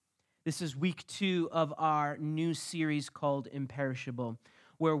This is week 2 of our new series called Imperishable,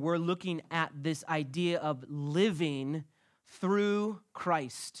 where we're looking at this idea of living through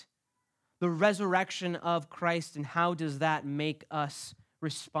Christ, the resurrection of Christ, and how does that make us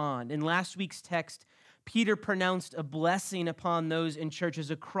respond. In last week's text, Peter pronounced a blessing upon those in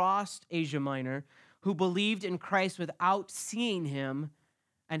churches across Asia Minor who believed in Christ without seeing him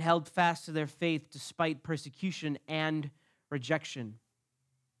and held fast to their faith despite persecution and rejection.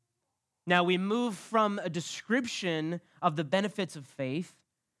 Now we move from a description of the benefits of faith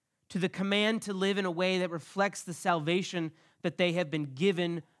to the command to live in a way that reflects the salvation that they have been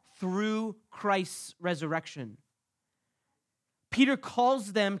given through Christ's resurrection. Peter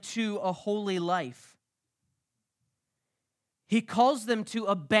calls them to a holy life. He calls them to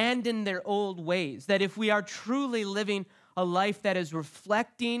abandon their old ways, that if we are truly living a life that is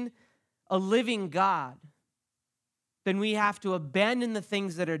reflecting a living God, then we have to abandon the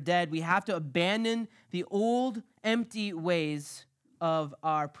things that are dead. We have to abandon the old, empty ways of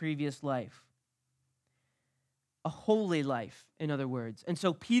our previous life. A holy life, in other words. And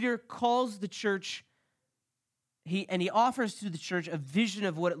so Peter calls the church, he offers to the church a vision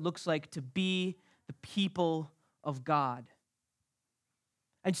of what it looks like to be the people of God.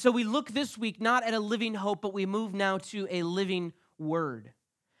 And so we look this week not at a living hope, but we move now to a living word.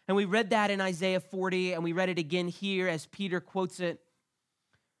 And we read that in Isaiah 40, and we read it again here as Peter quotes it,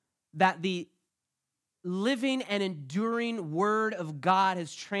 that the living and enduring word of God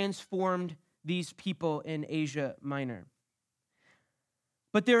has transformed these people in Asia Minor.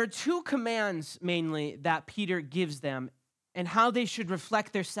 But there are two commands mainly that Peter gives them and how they should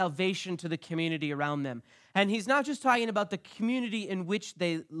reflect their salvation to the community around them. And he's not just talking about the community in which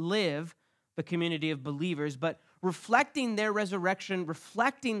they live, the community of believers, but reflecting their resurrection,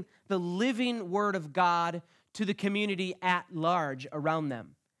 reflecting the living word of God to the community at large around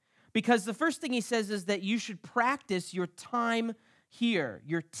them. Because the first thing he says is that you should practice your time here,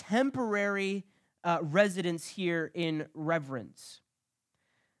 your temporary residence here in reverence.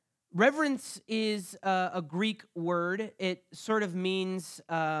 Reverence is a Greek word. It sort of means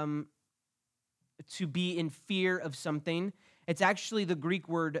to be in fear of something. It's actually the Greek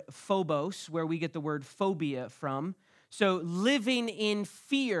word phobos, where we get the word phobia from. So living in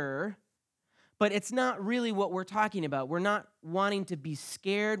fear, but it's not really what we're talking about. We're not wanting to be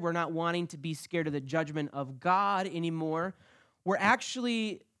scared. We're not wanting to be scared of the judgment of God anymore.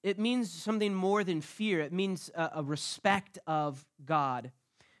 It means something more than fear. It means a respect of God.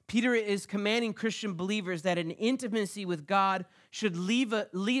 Peter is commanding Christian believers that an intimacy with God should lead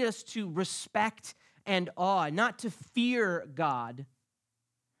us to respect and awe, not to fear God.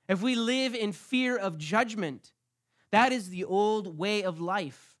 If we live in fear of judgment, that is the old way of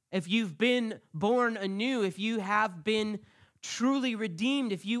life. If you've been born anew, if you have been truly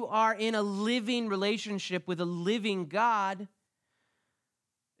redeemed, if you are in a living relationship with a living God,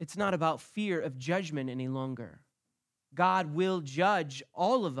 it's not about fear of judgment any longer. God will judge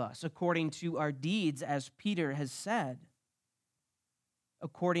all of us according to our deeds, as Peter has said,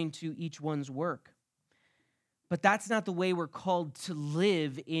 according to each one's work. But that's not the way we're called to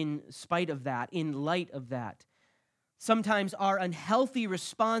live in spite of that, in light of that. Sometimes our unhealthy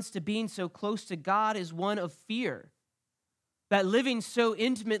response to being so close to God is one of fear. That living so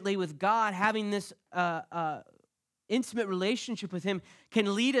intimately with God, having this intimate relationship with him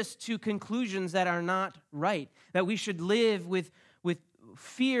can lead us to conclusions that are not right, that we should live with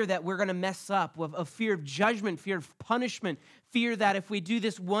fear that we're going to mess up, of fear of judgment, fear of punishment, fear that if we do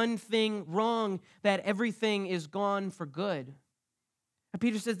this one thing wrong, that everything is gone for good. And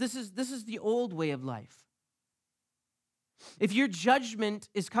Peter says this is the old way of life. If your judgment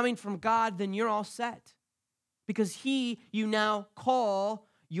is coming from God, then you're all set, because you now call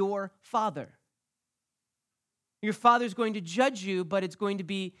your Father. Your Father's going to judge you, but it's going to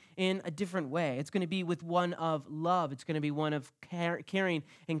be in a different way. It's going to be with one of love. It's going to be one of caring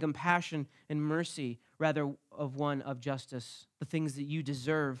and compassion and mercy, rather of one of justice, the things that you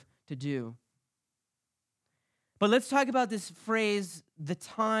deserve to do. But let's talk about this phrase, the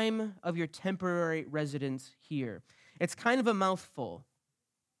time of your temporary residence here. It's kind of a mouthful.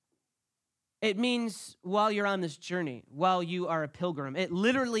 It means while you're on this journey, while you are a pilgrim. It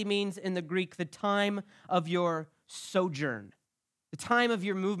literally means in the Greek, the time of your sojourn, the time of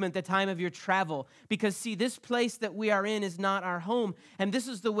your movement, the time of your travel. Because see, this place that we are in is not our home, and this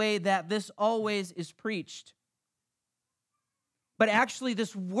is the way that this always is preached. But actually,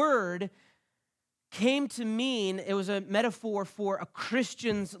 this word came to mean, it was a metaphor for a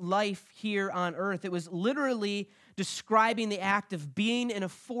Christian's life here on earth. It was literally describing the act of being in a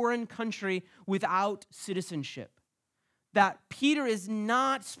foreign country without citizenship. that Peter is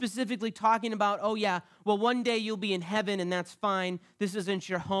not specifically talking about, oh yeah, well one day you'll be in heaven and that's fine. This isn't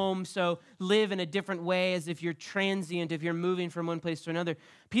your home, so live in a different way as if you're transient, if you're moving from one place to another.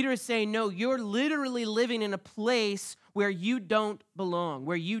 Peter is saying, no, you're literally living in a place where you don't belong,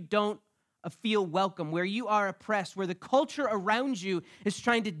 where you don't feel welcome, where you are oppressed, where the culture around you is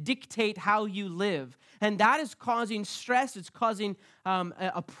trying to dictate how you live. And that is causing stress. It's causing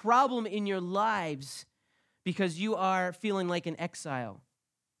a problem in your lives because you are feeling like an exile.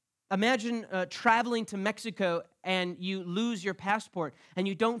 Imagine traveling to Mexico and you lose your passport and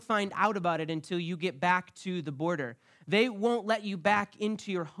you don't find out about it until you get back to the border. They won't let you back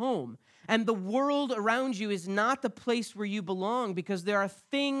into your home. And the world around you is not the place where you belong because there are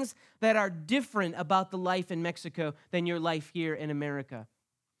things that are different about the life in Mexico than your life here in America.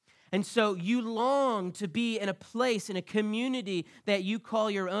 And so you long to be in a place, in a community that you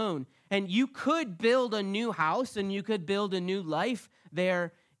call your own. And you could build a new house and you could build a new life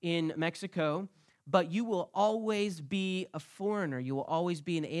there in Mexico, but you will always be a foreigner. You will always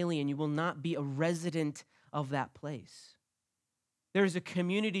be an alien. You will not be a resident of that place. There is a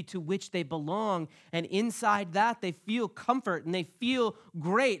community to which they belong, and inside that they feel comfort and they feel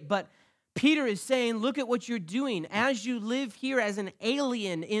great. But Peter is saying, look at what you're doing as you live here as an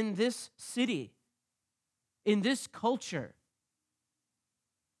alien in this city, in this culture.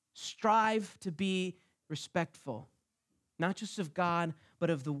 Strive to be respectful, not just of God, but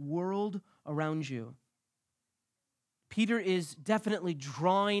of the world around you. Peter is definitely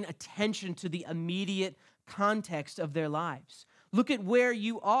drawing attention to the immediate context of their lives. Look at where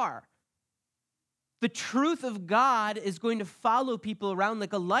you are. The truth of God is going to follow people around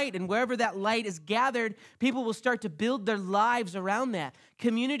like a light, and wherever that light is gathered, people will start to build their lives around that.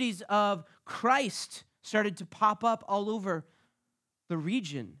 Communities of Christ started to pop up all over the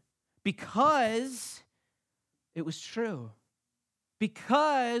region because it was true.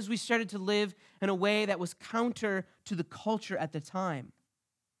 Because we started to live in a way that was counter to the culture at the time.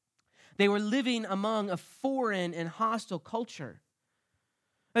 They were living among a foreign and hostile culture.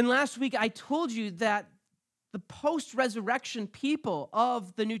 And last week I told you that the post-resurrection people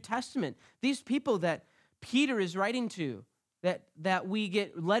of the New Testament, these people that Peter is writing to, that we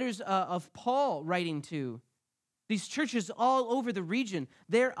get letters of Paul writing to, these churches all over the region,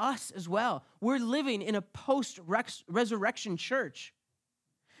 they're us as well. We're living in a post-resurrection church.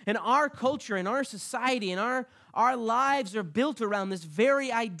 And our culture and our society and our lives are built around this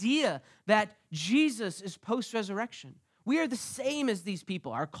very idea that Jesus is post-resurrection. We are the same as these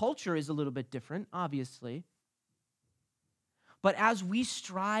people. Our culture is a little bit different, obviously. But as we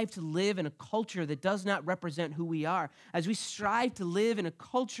strive to live in a culture that does not represent who we are, as we strive to live in a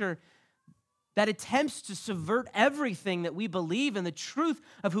culture that attempts to subvert everything that we believe in the truth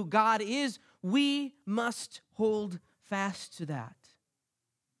of who God is, we must hold fast to that.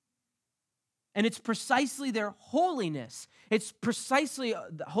 And it's precisely their holiness. It's precisely,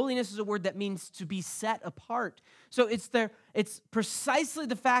 holiness is a word that means to be set apart. So it's precisely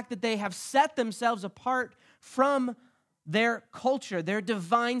the fact that they have set themselves apart from their culture, their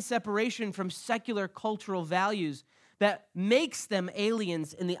divine separation from secular cultural values that makes them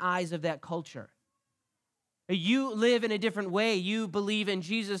aliens in the eyes of that culture. You live in a different way. You believe in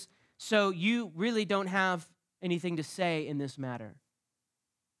Jesus, so you really don't have anything to say in this matter.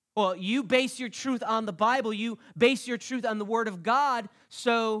 Well, you base your truth on the Bible. You base your truth on the Word of God,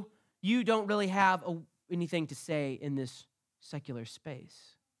 so you don't really have anything to say in this secular space.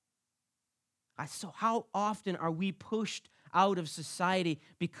 So how often are we pushed out of society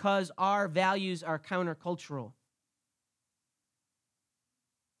because our values are countercultural?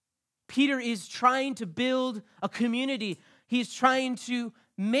 Peter is trying to build a community. He's trying to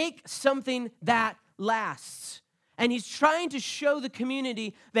make something that lasts. And he's trying to show the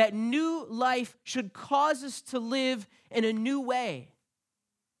community that new life should cause us to live in a new way.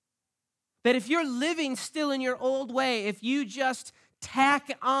 That if you're living still in your old way, if you just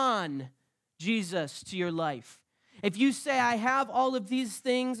tack on Jesus to your life, if you say, I have all of these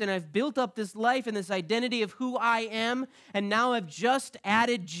things and I've built up this life and this identity of who I am, and now I've just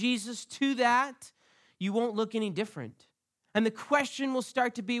added Jesus to that, you won't look any different. And the question will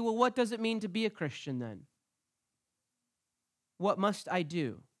start to be, well, what does it mean to be a Christian then? What must I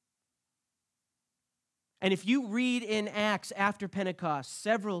do? And if you read in Acts after Pentecost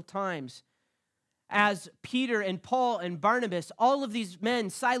several times, as Peter and Paul and Barnabas, all of these men,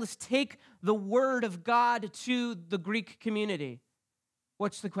 Silas, take the word of God to the Greek community,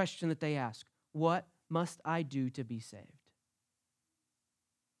 what's the question that they ask? What must I do to be saved?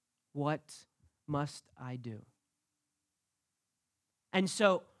 What must I do? And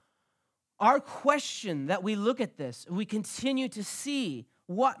so our question that we look at this, we continue to see,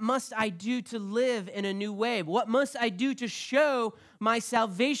 what must I do to live in a new way? What must I do to show my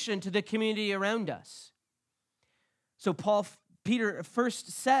salvation to the community around us? So Peter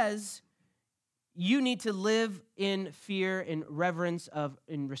first says, you need to live in fear, in reverence of,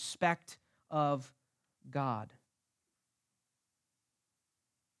 in respect of God.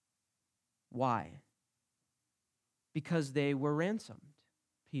 Why? Because they were ransomed,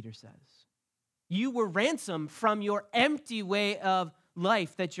 Peter says. You were ransomed from your empty way of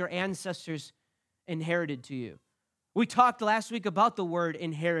life that your ancestors inherited to you. We talked last week about the word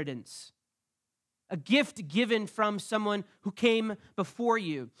inheritance, a gift given from someone who came before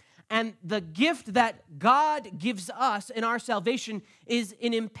you. And the gift that God gives us in our salvation is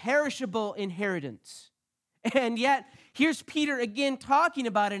an imperishable inheritance. And yet, here's Peter again talking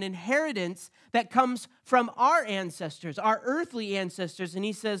about an inheritance that comes from our ancestors, our earthly ancestors. And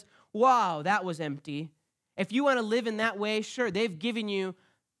he says, wow, that was empty. If you want to live in that way, sure, they've given you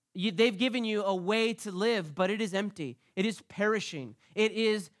a way to live, but it is empty. It is perishing. It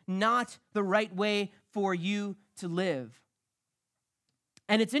is not the right way for you to live.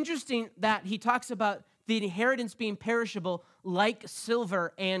 And it's interesting that he talks about the inheritance being perishable like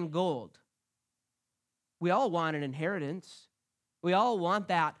silver and gold. We all want an inheritance. We all want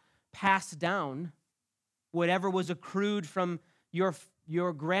that passed down. Whatever was accrued from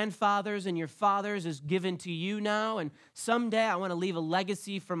your grandfathers and your fathers is given to you now. And someday I want to leave a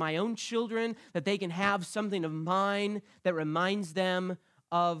legacy for my own children, that they can have something of mine that reminds them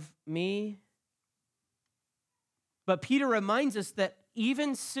of me. But Peter reminds us that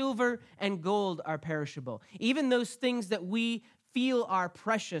even silver and gold are perishable. Even those things that we feel are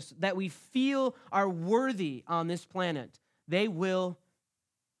precious, that we feel are worthy on this planet, they will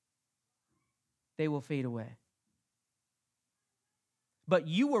fade away. But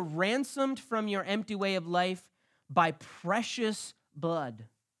you were ransomed from your empty way of life by precious blood,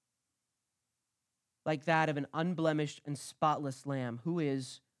 like that of an unblemished and spotless lamb, who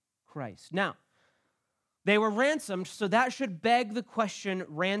is Christ. Now, they were ransomed, so that should beg the question,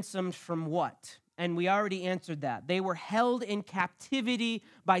 ransomed from what? And we already answered that. They were held in captivity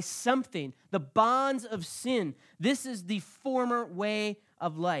by something, the bonds of sin. This is the former way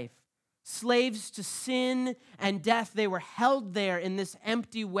of life. Slaves to sin and death, they were held there in this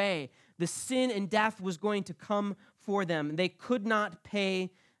empty way. The sin and death was going to come for them. They could not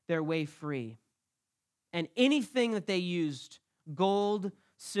pay their way free. And anything that they used, gold,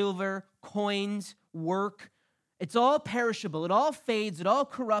 silver, coins, work, it's all perishable. It all fades. It all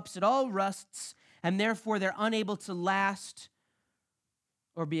corrupts. It all rusts. And therefore, they're unable to last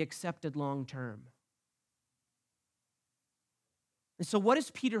or be accepted long term. And so what is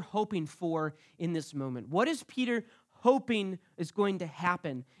Peter hoping for in this moment? What is Peter hoping is going to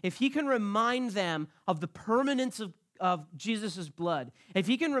happen? If he can remind them of the permanence of Jesus' blood, if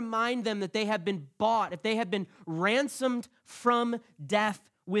he can remind them that they have been bought, if they have been ransomed from death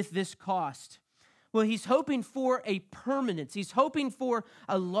with this cost, well, he's hoping for a permanence. He's hoping for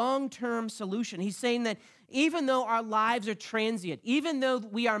a long-term solution. He's saying that even though our lives are transient, even though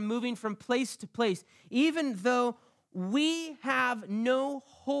we are moving from place to place, even though we have no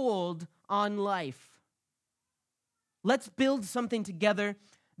hold on life, let's build something together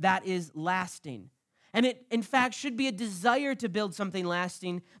that is lasting. And it, in fact, should be a desire to build something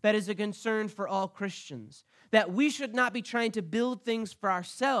lasting that is a concern for all Christians. That we should not be trying to build things for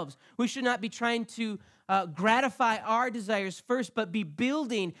ourselves. We should not be trying to gratify our desires first, but be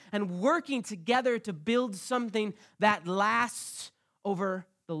building and working together to build something that lasts over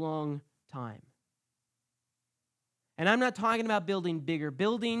the long time. And I'm not talking about building bigger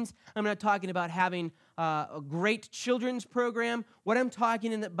buildings. I'm not talking about having a great children's program. What I'm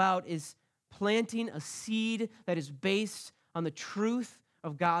talking about is planting a seed that is based on the truth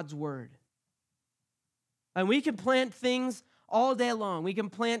of God's word. And we can plant things all day long. We can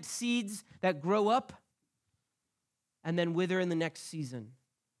plant seeds that grow up and then wither in the next season.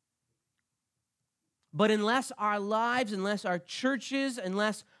 But unless our lives, unless our churches,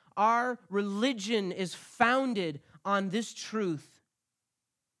 unless our religion is founded on this truth,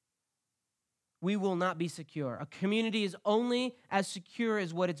 we will not be secure. A community is only as secure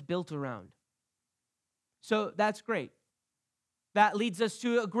as what it's built around. So that's great. That leads us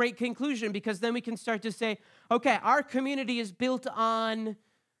to a great conclusion, because then we can start to say, okay, our community is built on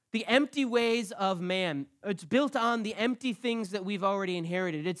the empty ways of man. It's built on the empty things that we've already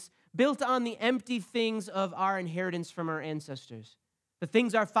inherited. It's built on the empty things of our inheritance from our ancestors, the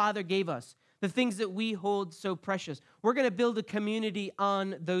things our Father gave us, the things that we hold so precious. We're going to build a community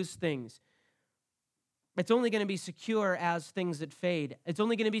on those things. It's only going to be secure as things that fade. It's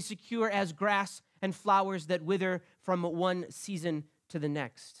only going to be secure as grass and flowers that wither from one season to the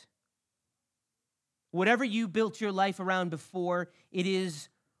next. Whatever you built your life around before, it is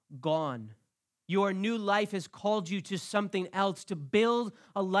gone. Your new life has called you to something else, to build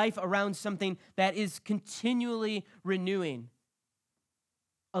a life around something that is continually renewing.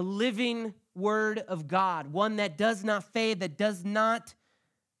 A living word of God, one that does not fade, that does not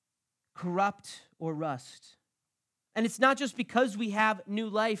corrupt or rust. And it's not just because we have new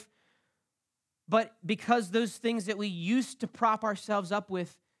life, but because those things that we used to prop ourselves up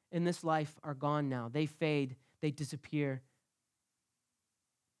with in this life are gone now. They fade, they disappear.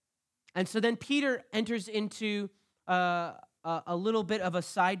 And so then Peter enters into a little bit of a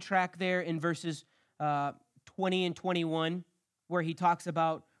sidetrack there in verses 20 and 21, where he talks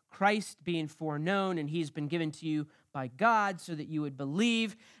about Christ being foreknown and he's been given to you by God so that you would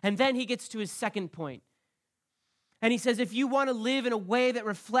believe. And then he gets to his second point. And he says, if you want to live in a way that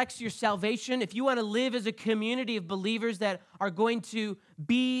reflects your salvation, if you want to live as a community of believers that are going to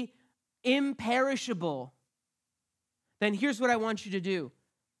be imperishable, then here's what I want you to do.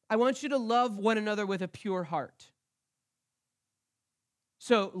 I want you to love one another with a pure heart.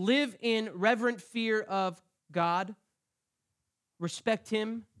 So live in reverent fear of God, respect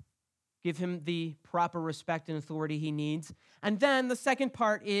him, give him the proper respect and authority he needs. And then the second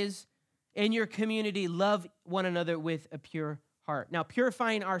part is, in your community, love one another with a pure heart. Now,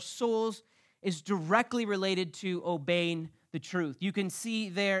 purifying our souls is directly related to obeying the truth. You can see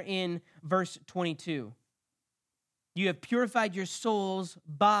there in verse 22. You have purified your souls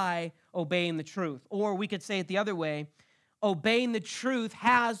by obeying the truth. Or we could say it the other way, obeying the truth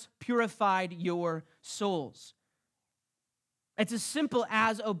has purified your souls. It's as simple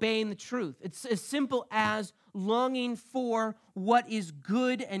as obeying the truth. It's as simple as longing for what is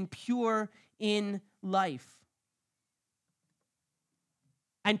good and pure in life.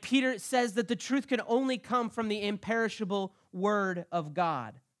 And Peter says that the truth can only come from the imperishable word of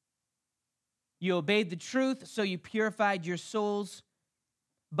God. You obeyed the truth, so you purified your souls,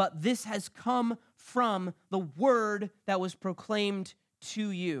 but this has come from the word that was proclaimed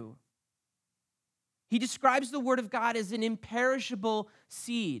to you. He describes the word of God as an imperishable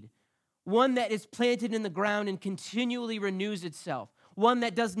seed, one that is planted in the ground and continually renews itself, one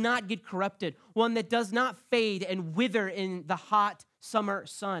that does not get corrupted, one that does not fade and wither in the hot summer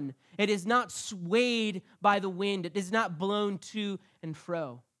sun. It is not swayed by the wind. It is not blown to and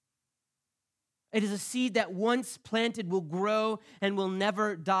fro. It is a seed that once planted will grow and will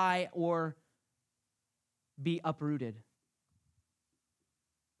never die or be uprooted.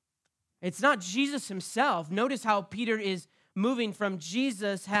 It's not Jesus himself. Notice how Peter is moving from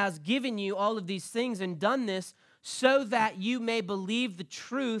Jesus has given you all of these things and done this so that you may believe the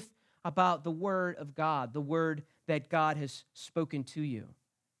truth about the word of God, the word that God has spoken to you.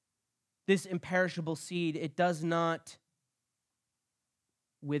 This imperishable seed, it does not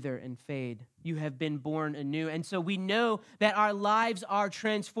wither and fade. You have been born anew. And so we know that our lives are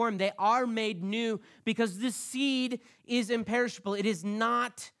transformed. They are made new because this seed is imperishable. It is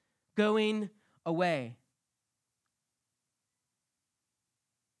not going away.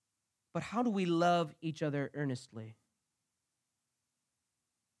 But how do we love each other earnestly?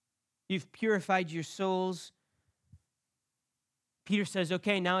 You've purified your souls. Peter says,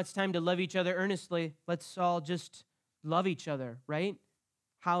 okay, now it's time to love each other earnestly. Let's all just love each other, right?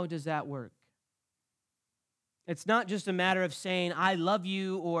 How does that work? It's not just a matter of saying, I love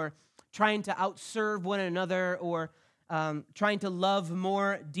you, or trying to outserve one another, or trying to love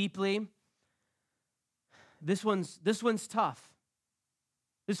more deeply. This one's tough.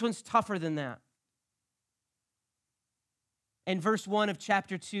 This one's tougher than that. In verse 1 of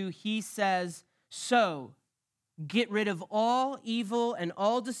chapter 2, he says, so get rid of all evil and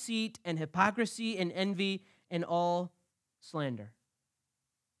all deceit and hypocrisy and envy and all slander.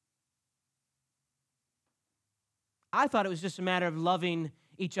 I thought it was just a matter of loving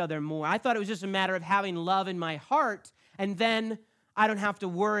each other more. I thought it was just a matter of having love in my heart, and then I don't have to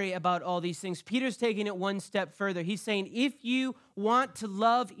worry about all these things. Peter's taking it one step further. He's saying if you want to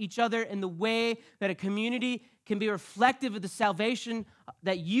love each other in the way that a community can be reflective of the salvation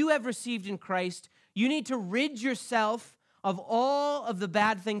that you have received in Christ, you need to rid yourself of all of the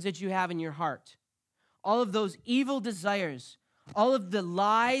bad things that you have in your heart, all of those evil desires, all of the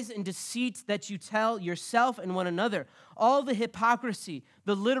lies and deceits that you tell yourself and one another, all the hypocrisy,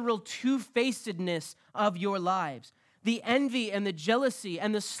 the literal two-facedness of your lives, the envy and the jealousy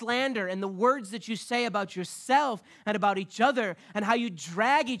and the slander and the words that you say about yourself and about each other and how you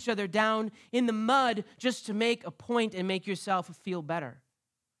drag each other down in the mud just to make a point and make yourself feel better.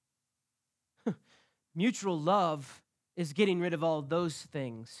 Mutual love is getting rid of all those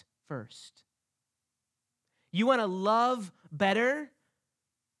things first. You want to love better?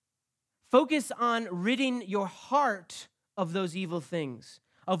 Focus on ridding your heart of those evil things,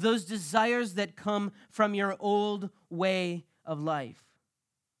 of those desires that come from your old way of life.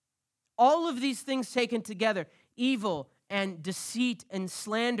 All of these things taken together, evil and deceit and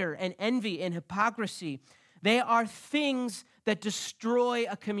slander and envy and hypocrisy, they are things that destroy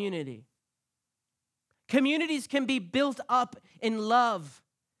a community. Communities can be built up in love,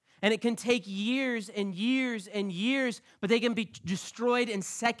 and it can take years and years and years, but they can be destroyed in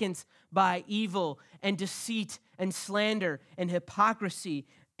seconds by evil and deceit and slander and hypocrisy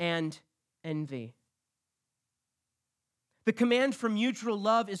and envy. The command for mutual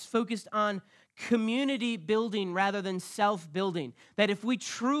love is focused on community building rather than self-building. That if we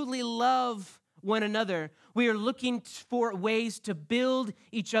truly love one another, we are looking for ways to build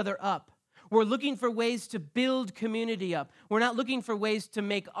each other up. We're looking for ways to build community up. We're not looking for ways to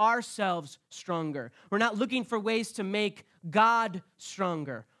make ourselves stronger. We're not looking for ways to make God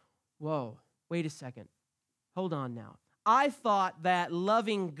stronger. Whoa, wait a second. Hold on now. I thought that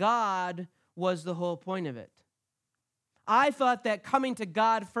loving God was the whole point of it. I thought that coming to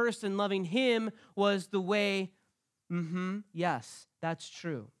God first and loving Him was the way. Yes, that's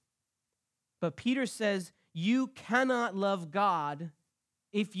true. But Peter says you cannot love God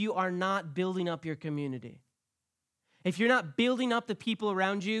if you are not building up your community. If you're not building up the people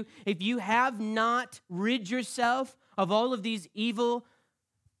around you, if you have not rid yourself of all of these evil,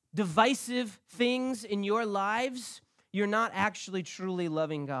 divisive things in your lives, you're not actually truly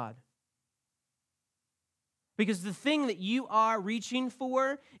loving God. Because the thing that you are reaching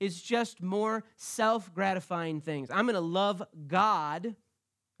for is just more self-gratifying things. I'm going to love God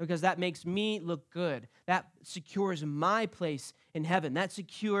because that makes me look good. That secures my place in heaven. That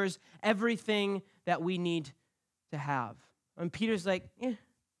secures everything that we need to have. And Peter's like,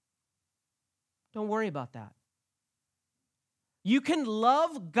 don't worry about that. You can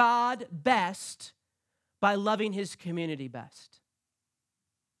love God best by loving His community best.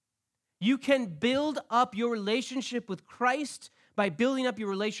 You can build up your relationship with Christ by building up your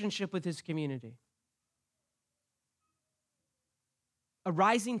relationship with His community. A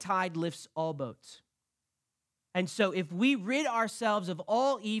rising tide lifts all boats. And so if we rid ourselves of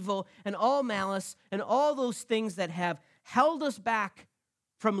all evil and all malice and all those things that have held us back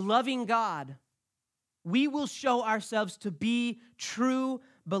from loving God, we will show ourselves to be true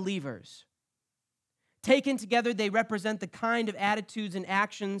believers. Taken together, they represent the kind of attitudes and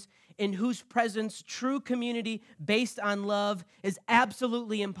actions in whose presence true community based on love is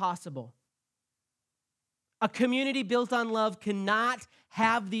absolutely impossible. A community built on love cannot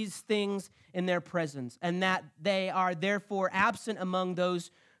have these things in their presence, and that they are therefore absent among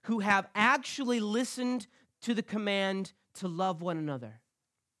those who have actually listened to the command to love one another.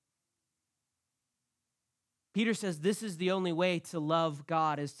 Peter says this is the only way to love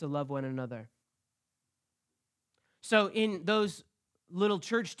God is to love one another. So in those little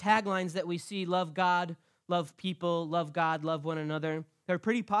church taglines that we see, love God, love people, love God, love one another, they're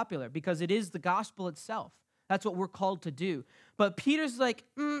pretty popular because it is the gospel itself. That's what we're called to do. But Peter's like,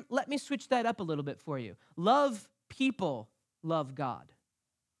 let me switch that up a little bit for you. Love people, love God.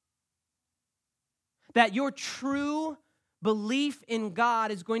 That your true belief in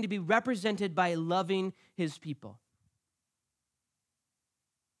God is going to be represented by loving His people.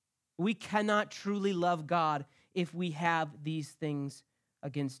 We cannot truly love God if we have these things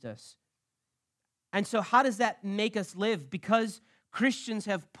against us. And so how does that make us live? Because Christians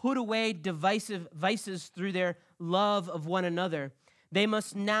have put away divisive vices through their love of one another, they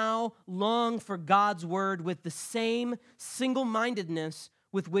must now long for God's word with the same single-mindedness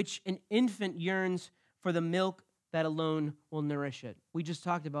with which an infant yearns for the milk that alone will nourish it. We just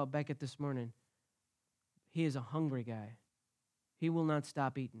talked about Beckett this morning. He is a hungry guy. He will not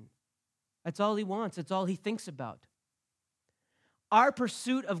stop eating. That's all he wants. That's all he thinks about. Our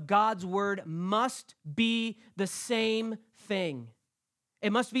pursuit of God's word must be the same thing.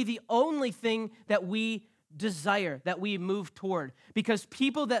 It must be the only thing that we desire, that we move toward. Because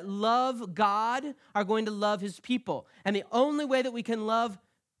people that love God are going to love His people. And the only way that we can love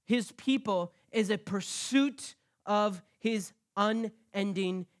His people is a pursuit of His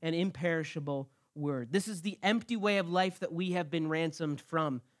unending and imperishable word. This is the empty way of life that we have been ransomed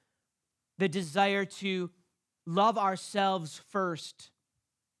from. The desire to love ourselves first.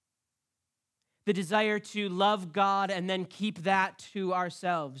 The desire to love God and then keep that to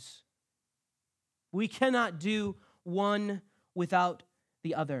ourselves. We cannot do one without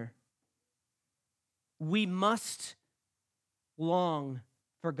the other. We must long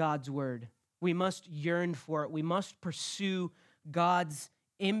for God's word. We must yearn for it. We must pursue God's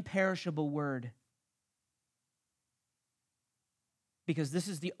imperishable word. Because this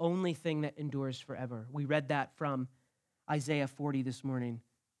is the only thing that endures forever. We read that from Isaiah 40 this morning.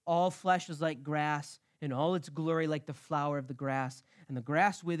 All flesh is like grass, and all its glory like the flower of the grass. And the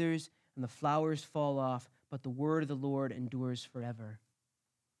grass withers, and the flowers fall off, but the word of the Lord endures forever.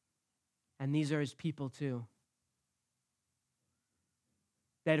 And these are his people too.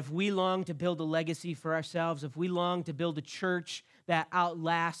 That if we long to build a legacy for ourselves, if we long to build a church that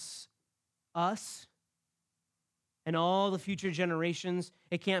outlasts us and all the future generations,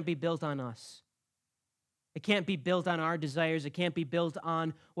 it can't be built on us. It can't be built on our desires. It can't be built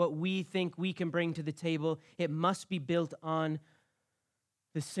on what we think we can bring to the table. It must be built on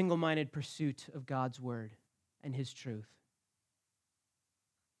the single-minded pursuit of God's word and his truth.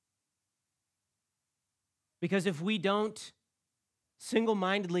 Because if we don't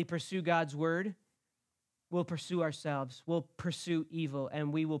single-mindedly pursue God's word, we'll pursue ourselves, we'll pursue evil,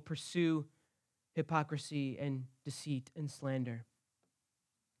 and we will pursue hypocrisy and deceit and slander.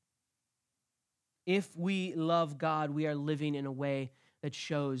 If we love God, we are living in a way that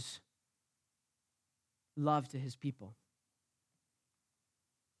shows love to his people.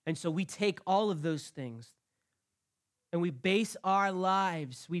 And so we take all of those things and we base our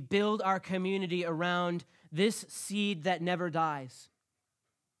lives, we build our community around this seed that never dies,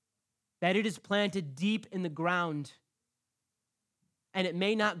 that it is planted deep in the ground, and it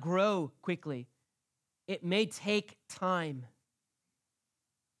may not grow quickly. It may take time,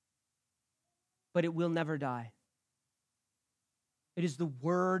 but it will never die. It is the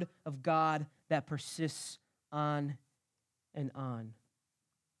word of God that persists on and on.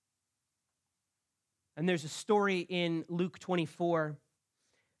 And there's a story in Luke 24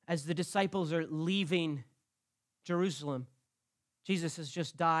 as the disciples are leaving Jerusalem. Jesus has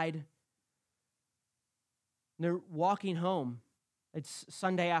just died. They're walking home. It's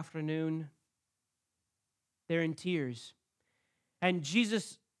Sunday afternoon. They're in tears. And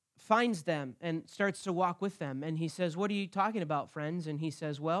Jesus finds them and starts to walk with them. And he says, "What are you talking about, friends?" And he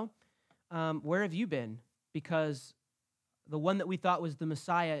says, "Well, where have you been? Because the one that we thought was the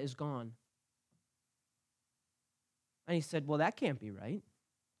Messiah is gone." And he said, "Well, that can't be right.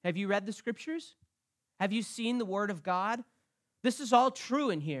 Have you read the scriptures? Have you seen the word of God? This is all true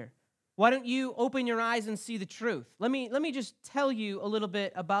in here. Why don't you open your eyes and see the truth?" Let me just tell you a little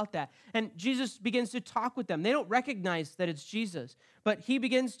bit about that. And Jesus begins to talk with them. They don't recognize that it's Jesus, but he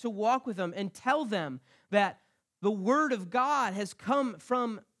begins to walk with them and tell them that the word of God has come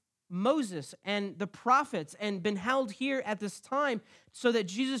from Moses and the prophets and been held here at this time so that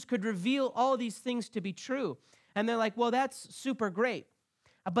Jesus could reveal all these things to be true. And they're like, "Well, that's super great."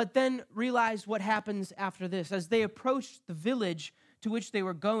 But then realize what happens after this. As they approached the village to which they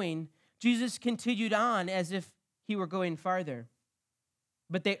were going, Jesus continued on as if he were going farther.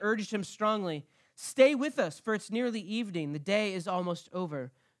 But they urged him strongly, "Stay with us, for it's nearly evening. The day is almost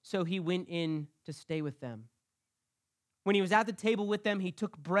over." So he went in to stay with them. When he was at the table with them, he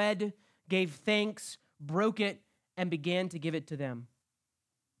took bread, gave thanks, broke it, and began to give it to them.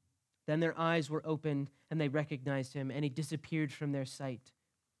 Then their eyes were opened, and they recognized him, and he disappeared from their sight.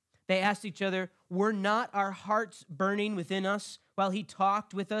 They asked each other, "Were not our hearts burning within us while he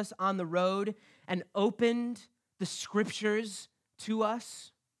talked with us on the road and opened the scriptures to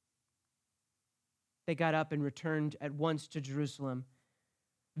us?" They got up and returned at once to Jerusalem.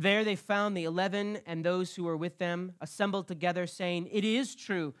 There they found the 11 and those who were with them assembled together, saying, "It is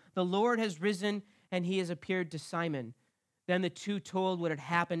true, the Lord has risen, and he has appeared to Simon." Then the two told what had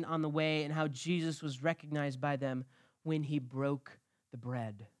happened on the way and how Jesus was recognized by them when he broke the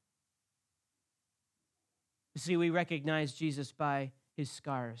bread. You see, we recognize Jesus by his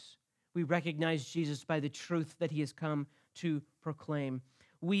scars. We recognize Jesus by the truth that he has come to proclaim.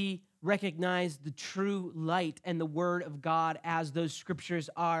 We recognize the true light and the word of God as those scriptures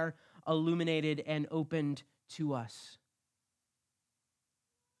are illuminated and opened to us.